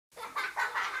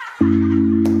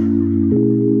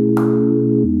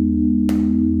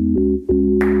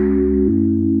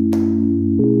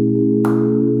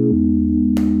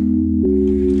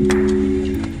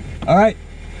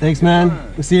Thanks, man.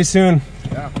 We'll see you soon.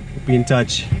 Yeah. We'll be in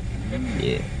touch.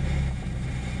 Yeah.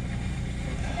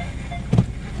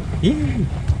 Yeah.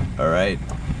 All right.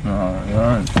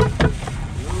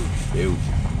 Ew.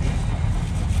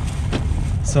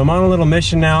 So I'm on a little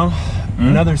mission now.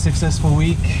 Another successful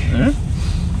week.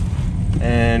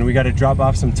 And we got to drop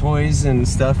off some toys and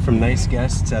stuff from nice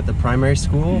guests at the primary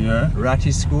school,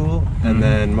 Ratty school, and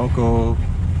then Mokko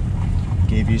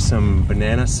gave you some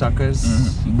banana suckers.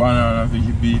 Banana for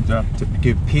Peter. To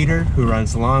give Peter, who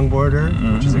runs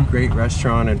Longboarder, which is a great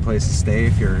restaurant and place to stay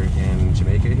if you're in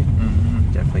Jamaica.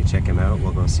 Definitely check him out.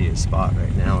 We'll go see his spot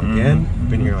right now again.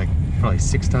 Been here like probably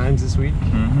 6 times this week.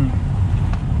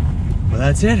 Well,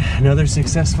 that's it. Another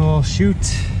successful shoot.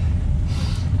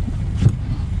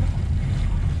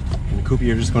 And Coopy,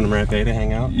 you're just going to Morant Bay to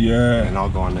hang out? Yeah. And I'll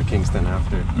go on to Kingston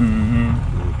after.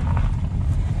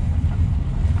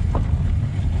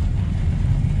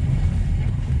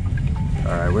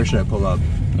 All right, where should I pull up?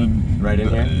 Right in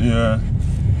here? Yeah.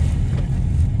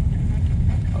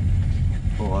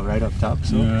 Oh, right up top,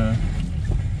 so? Yeah.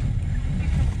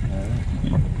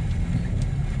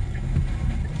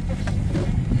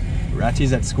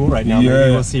 Ratty's at school right now. Yeah.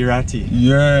 Maybe we'll see Ratty.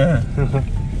 Yeah.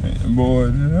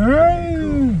 Boy.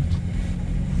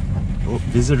 Oh,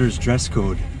 visitors dress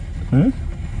code. Huh?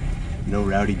 No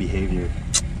rowdy behavior.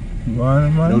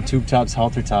 Man. No tube tops,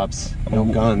 halter tops. No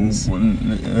guns. Go on,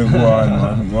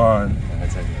 man. Go on.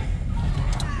 That's it.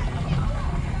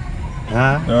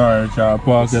 Huh? Alright, so I'll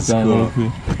park that and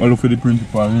I'll look for the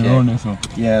principal. You know, so.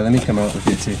 Yeah, let me come out with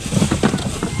you too.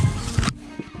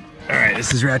 Alright,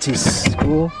 this is Ratty's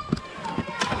school.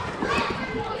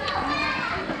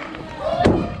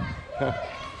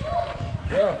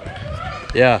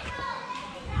 Yeah.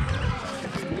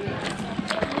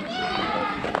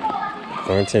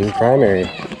 Thornton Primary.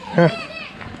 Huh.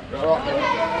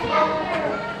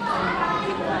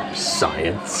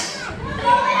 Science.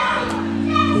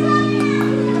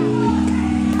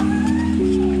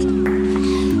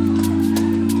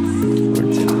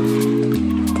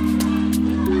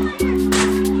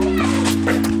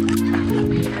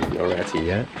 No Ratty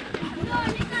yet.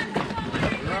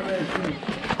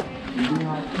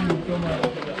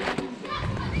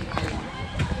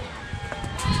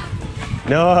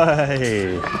 No.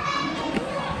 Hey.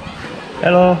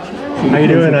 Hello. How you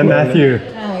doing? I'm Matthew.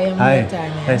 Hi.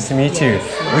 Nice to meet you.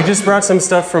 We just brought some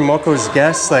stuff from Mokko's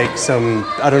guests, like some,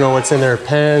 I don't know what's in there,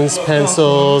 pens,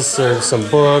 pencils, or some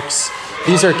books.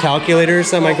 These are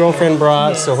calculators that my girlfriend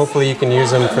brought, so hopefully you can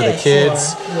use them for the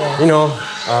kids. You know,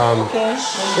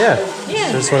 yeah. So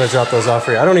I just want to drop those off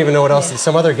for you. I don't even know what else.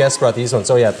 Some other guests brought these ones.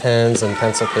 Oh yeah, pens and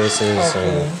pencil cases.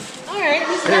 Okay. All right,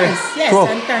 this is nice. Yes, cool.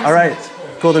 All right.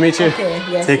 Cool to meet you. Okay,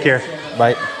 yes, Take care. yes.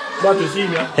 Bye. Glad to see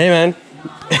you. Hey man.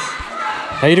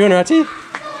 How you doing, Ratty?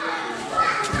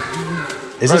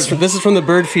 Is this is from the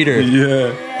bird feeder?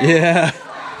 Yeah. Yeah.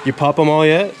 You pop them all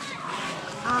yet?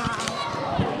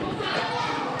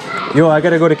 Yo, I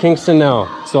gotta go to Kingston now,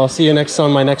 so I'll see you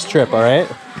on my next trip. All right?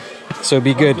 So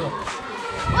be good.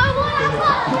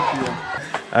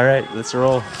 All right, let's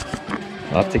roll.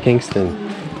 Off to Kingston.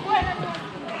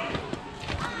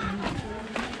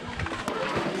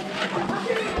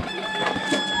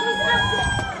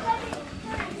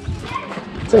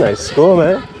 It's a nice school,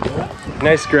 man.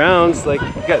 Nice grounds, like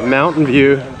you got mountain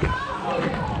view.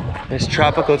 Nice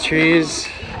tropical trees.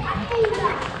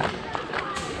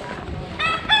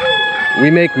 We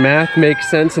make math make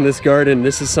sense in this garden.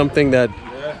 This is something that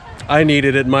I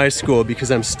needed at my school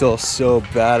because I'm still so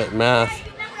bad at math.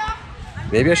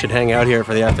 Maybe I should hang out here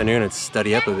for the afternoon and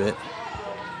study up a bit.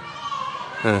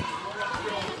 Huh.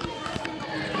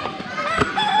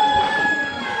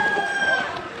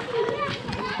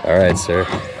 All right, sir.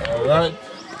 All right.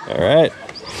 All right.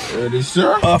 Ready,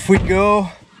 sir? Off we go.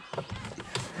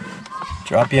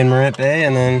 Drop you in Morant Bay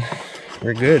and then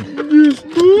we're good.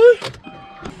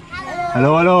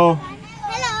 Hello, hello.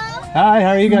 Hello. Hi, how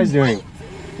are you guys doing?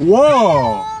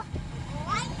 Whoa.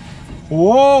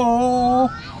 Whoa.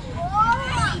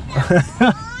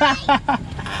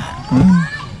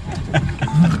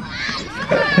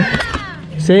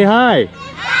 Say hi.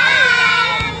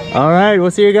 Hi. All right,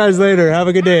 we'll see you guys later. Have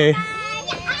a good day.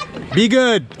 Be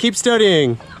good. Keep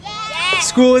studying. Yeah.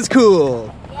 School is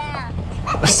cool. Yeah.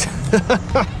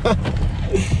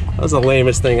 That was the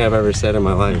lamest thing I've ever said in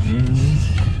my life.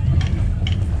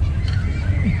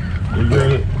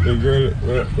 The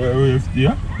girl with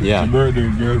you? Yeah.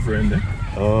 The girlfriend.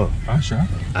 Oh. Asha.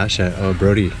 Asha. Oh,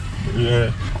 Brody.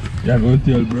 Yeah. Yeah, go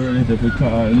tell Brody to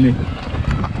call me.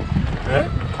 Eh?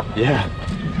 Yeah.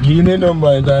 Give me the number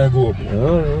and I go up.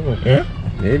 Oh, Eh?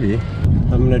 maybe.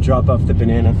 I'm gonna drop off the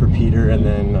banana for Peter and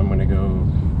then I'm gonna go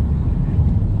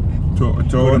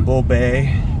Go to Bull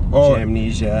Bay, Oh.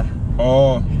 Amnesia.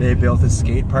 Oh, They built a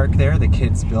skate park there. The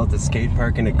kids built a skate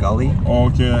park in a gully.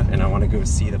 okay. And I want to go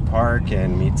see the park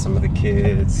and meet some of the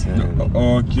kids and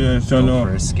Okay, so go no.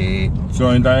 for a skate. So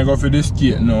in time go for the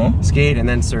skate, no? Skate and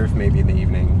then surf maybe in the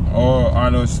evening. Oh, I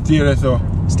know, stay there, so.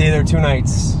 Stay there 2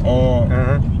 nights. Oh,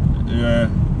 yeah.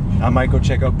 I might go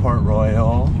check out Port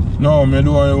Royal. No, me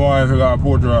do want to go to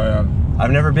Port Royal.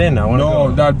 I've never been. I want to No,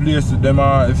 go. that place, see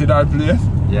that place?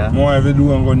 Yeah. More if you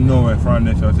do and go nowhere from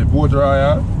there. So say Port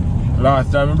Royal.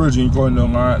 Last time my virgin come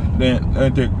down and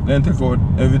then take out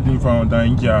everything from the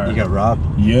car. You got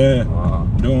robbed? Yeah. Wow.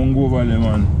 Don't go over there,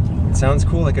 man. It sounds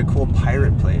cool, like a cool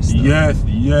pirate place. Though. Yes,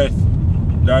 yes.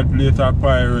 That place a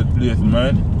pirate place,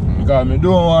 man. Because I don't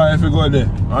want if you go there.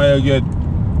 I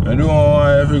don't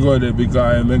want if you go there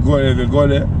because if you go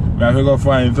there, I have to go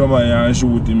find somebody and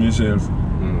shoot him myself.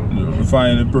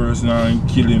 Find the person and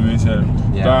kill him myself.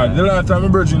 Yeah. The last time my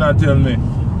virgin tell me,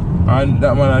 and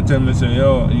that man tell me, say,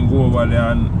 yo, you go over there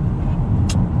and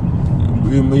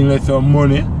you let some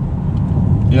money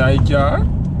in the car,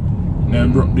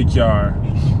 then broke the car.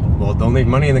 Well, don't leave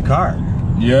money in the car.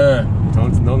 Yeah.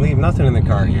 Don't leave nothing in the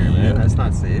car here, man. Yeah. That's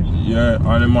not safe. Yeah,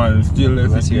 and the man still left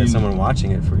Unless it you in. have someone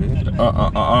watching it for you.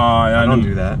 I don't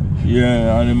do that.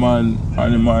 Yeah, and the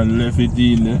man left it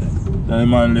in there. The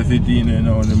man left it in there,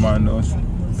 now the man does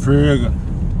frig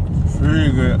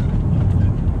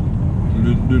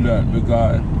do that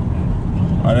because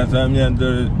at the time you have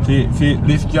to see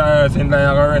this car and then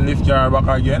I rent this car back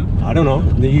again. I don't know.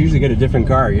 They usually get a different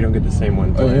car. You don't get the same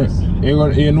one twice.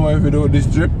 You know if you do this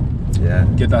trip, Yeah.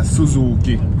 get a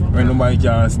Suzuki when nobody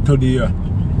can study here.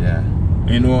 Yeah.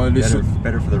 You know this.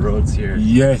 Better for the roads here.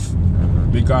 Yes,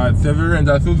 because if you rent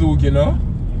a Suzuki, you know,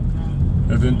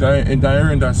 if you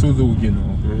rent a Suzuki, you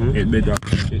know, it better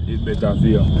for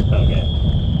you. Okay.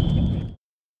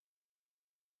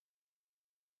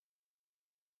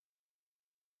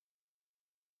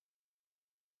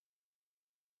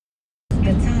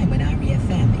 The time at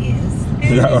REFM is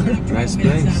Nice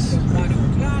place. after 1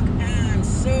 o'clock, and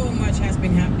so much has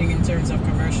been happening in terms of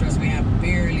commercials. We have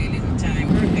barely little time.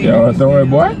 Yeah, don't worry,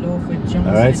 boy.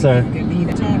 All right, sir.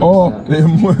 Oh,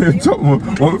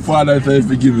 my father said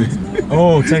forgive me.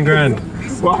 Oh, 10 grand.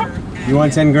 What? You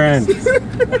want 10 grand?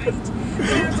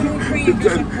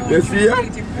 Yes, yeah.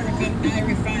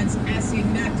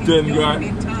 10 grand.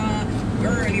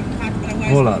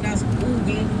 Hold up.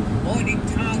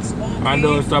 And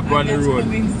don't stop on the road.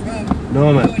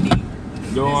 No, man.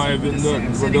 Don't want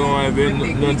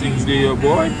nothing to do, your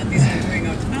boy.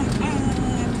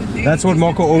 That's what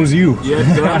Mokko owes you. Yes,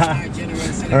 sir.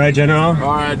 All right, General.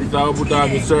 Alright, this is how I put on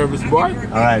the service, boy.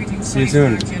 All right. See you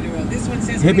soon.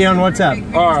 Hit me on WhatsApp.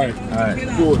 Alright. Alright.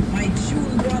 Good. My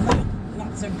June brother,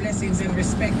 lots of blessings and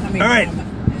respect coming All right. from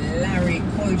Larry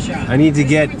Culture. I need to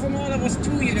get From all of us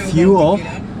too, you know, fuel.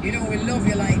 You know, we love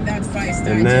you like that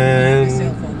 5-star. And then- Have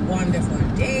yourself a wonderful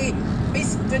day,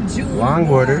 Mr. June.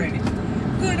 Longboarder.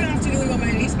 Good afternoon, Mama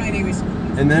Elise. My name is.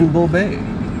 And then Bull Bay.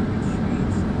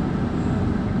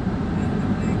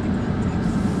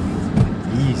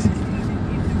 Easy.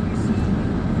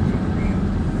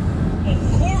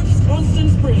 Cork's Constant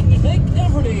Spring. Make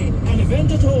every day an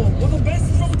event at home with the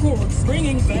best from Cork's,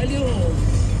 bringing value home.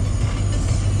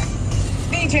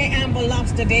 DJ Amber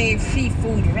Lobster Dave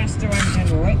Seafood Restaurant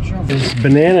and Retro. There's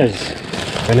bananas.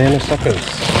 Banana suckers.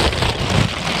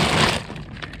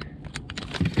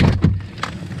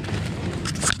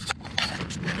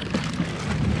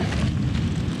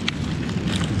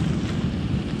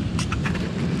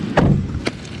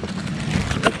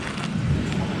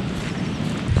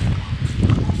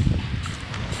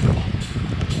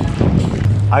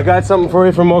 I got something for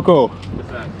you from Mokko. What's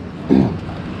that?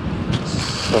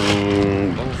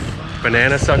 Some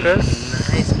banana suckers.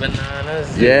 Nice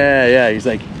bananas. Yeah. He's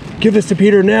like, give this to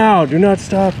Peter now. Do not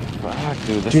stop. Fuck,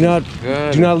 dude. This Do not, is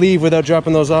good. do not leave without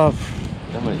dropping those off.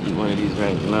 I'm gonna eat one of these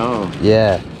right now.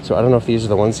 Yeah. So I don't know if these are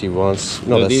the ones he wants.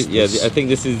 No, that's, I think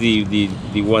this is the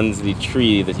ones, the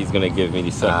tree that he's gonna give me.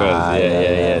 The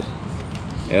suckers.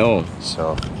 Yeah. Oh.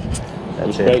 So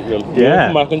that's Right, it. real. Yeah.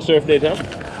 Come back and surf later.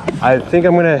 I think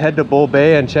I'm gonna head to Bull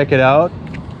Bay and check it out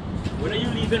When are you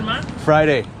leaving, man?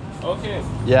 Friday. Okay.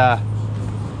 Yeah. Yeah,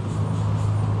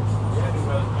 dude,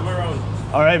 well, I'm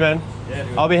around. All right, man. Yeah,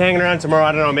 dude. I'll be hanging around tomorrow.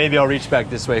 I don't know. Maybe I'll reach back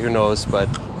this way. Who knows? But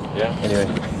Yeah. anyway,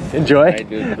 enjoy. Right,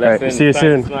 dude. All right. Blessings. See you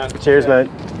Thanks, soon. man. Cheers, man.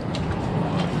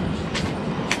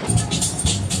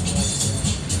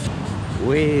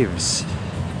 Waves.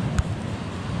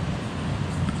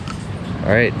 All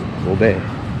right, Bull Bay.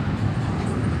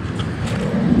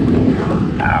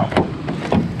 Ow.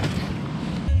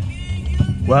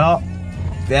 Well,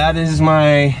 that is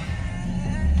my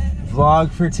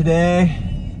vlog for today.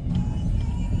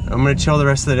 I'm gonna chill the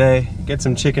rest of the day, get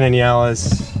some chicken and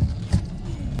yalas,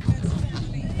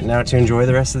 and now to enjoy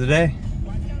the rest of the day.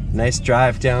 Nice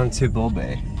drive down to Bull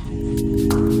Bay.